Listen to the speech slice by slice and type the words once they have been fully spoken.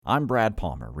I'm Brad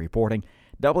Palmer reporting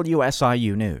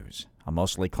WSIU News. A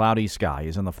mostly cloudy sky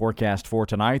is in the forecast for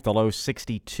tonight, the low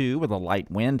 62 with a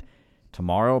light wind.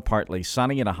 Tomorrow, partly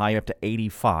sunny and a high up to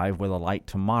 85 with a light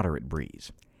to moderate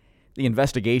breeze. The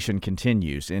investigation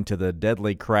continues into the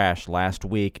deadly crash last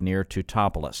week near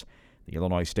Teutopolis. The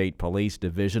Illinois State Police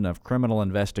Division of Criminal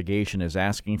Investigation is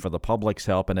asking for the public's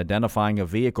help in identifying a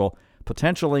vehicle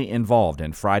potentially involved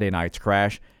in Friday night's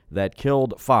crash that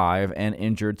killed 5 and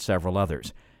injured several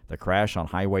others. The crash on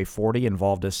Highway 40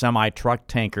 involved a semi-truck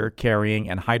tanker carrying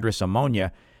anhydrous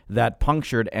ammonia that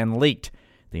punctured and leaked.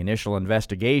 The initial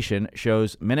investigation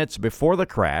shows minutes before the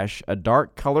crash, a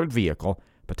dark-colored vehicle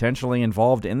potentially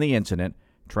involved in the incident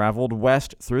traveled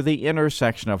west through the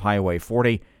intersection of Highway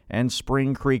 40 and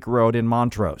Spring Creek Road in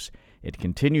Montrose. It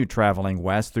continued traveling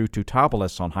west through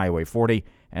Teutopolis on Highway 40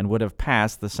 and would have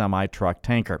passed the semi-truck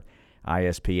tanker.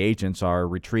 ISP agents are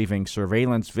retrieving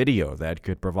surveillance video that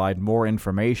could provide more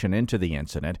information into the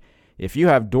incident. If you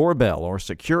have doorbell or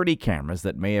security cameras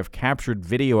that may have captured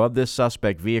video of this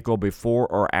suspect vehicle before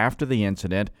or after the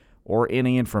incident, or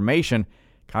any information,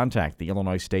 contact the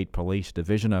Illinois State Police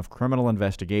Division of Criminal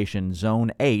Investigation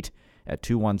Zone 8 at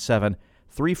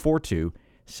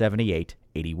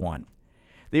 217-342-7881.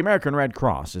 The American Red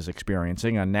Cross is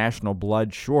experiencing a national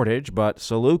blood shortage, but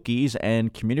Salukis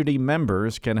and community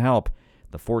members can help.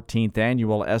 The 14th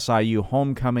annual SIU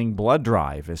Homecoming Blood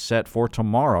Drive is set for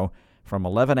tomorrow from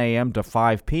 11 a.m. to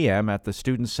 5 p.m. at the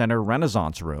Student Center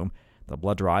Renaissance Room. The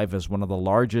blood drive is one of the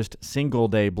largest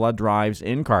single-day blood drives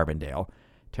in Carbondale.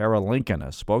 Tara Lincoln, a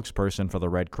spokesperson for the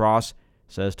Red Cross,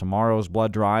 says tomorrow's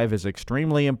blood drive is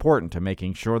extremely important to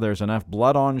making sure there's enough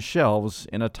blood on shelves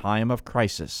in a time of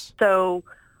crisis. So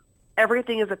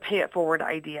everything is a pay-it-forward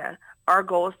idea. Our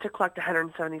goal is to collect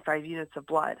 175 units of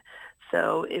blood.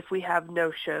 So if we have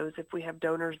no-shows, if we have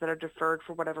donors that are deferred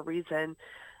for whatever reason,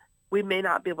 we may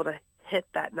not be able to hit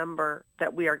that number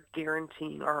that we are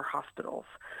guaranteeing our hospitals.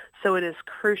 So it is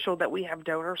crucial that we have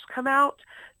donors come out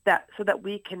so that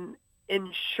we can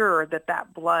ensure that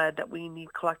that blood that we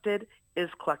need collected is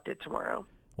collected tomorrow.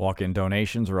 Walk-in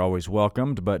donations are always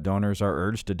welcomed, but donors are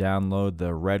urged to download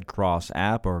the Red Cross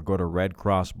app or go to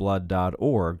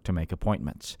redcrossblood.org to make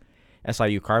appointments.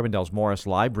 SIU Carbondale's Morris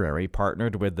Library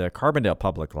partnered with the Carbondale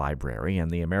Public Library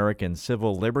and the American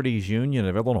Civil Liberties Union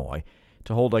of Illinois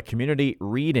to hold a community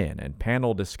read-in and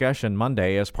panel discussion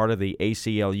Monday as part of the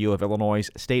ACLU of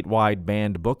Illinois' statewide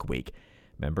banned book week.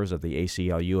 Members of the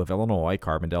ACLU of Illinois,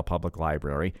 Carbondale Public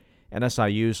Library, and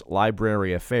SIU's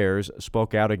Library Affairs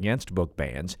spoke out against book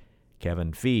bans.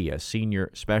 Kevin Fee, a senior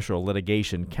special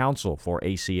litigation counsel for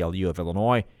ACLU of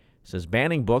Illinois, says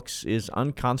banning books is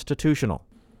unconstitutional.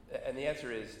 And the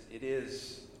answer is, it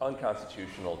is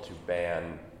unconstitutional to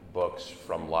ban books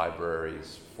from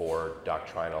libraries for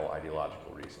doctrinal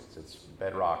ideological reasons. It's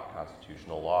bedrock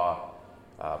constitutional law.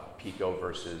 Pico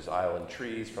versus Island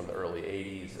Trees from the early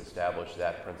 80s established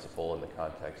that principle in the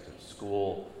context of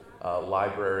school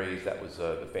libraries. That was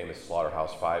the famous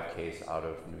Slaughterhouse-5 case out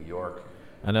of New York.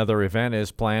 Another event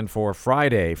is planned for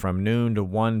Friday from noon to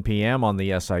 1 p.m. on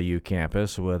the SIU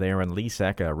campus with Aaron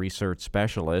Lisek, a research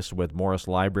specialist with Morris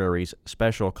Library's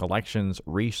Special Collections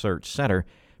Research Center,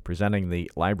 presenting the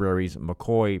library's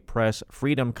McCoy Press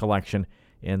Freedom Collection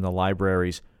in the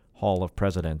library's Hall of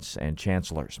Presidents and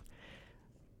Chancellors.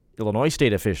 Illinois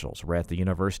state officials were at the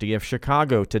University of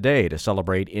Chicago today to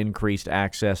celebrate increased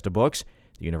access to books.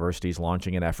 The university is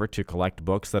launching an effort to collect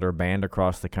books that are banned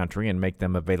across the country and make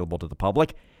them available to the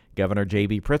public. Governor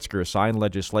J.B. Pritzker signed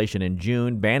legislation in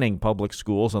June banning public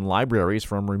schools and libraries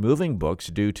from removing books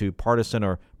due to partisan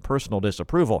or personal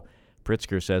disapproval.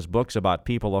 Pritzker says books about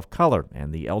people of color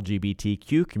and the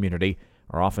LGBTQ community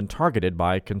are often targeted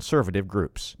by conservative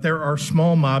groups. There are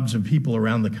small mobs of people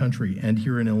around the country and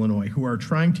here in Illinois who are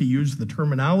trying to use the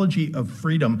terminology of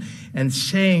freedom and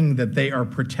saying that they are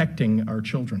protecting our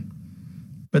children.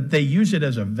 But they use it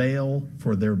as a veil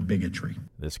for their bigotry.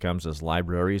 This comes as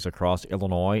libraries across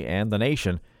Illinois and the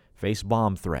nation face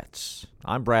bomb threats.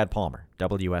 I'm Brad Palmer,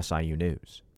 WSIU News.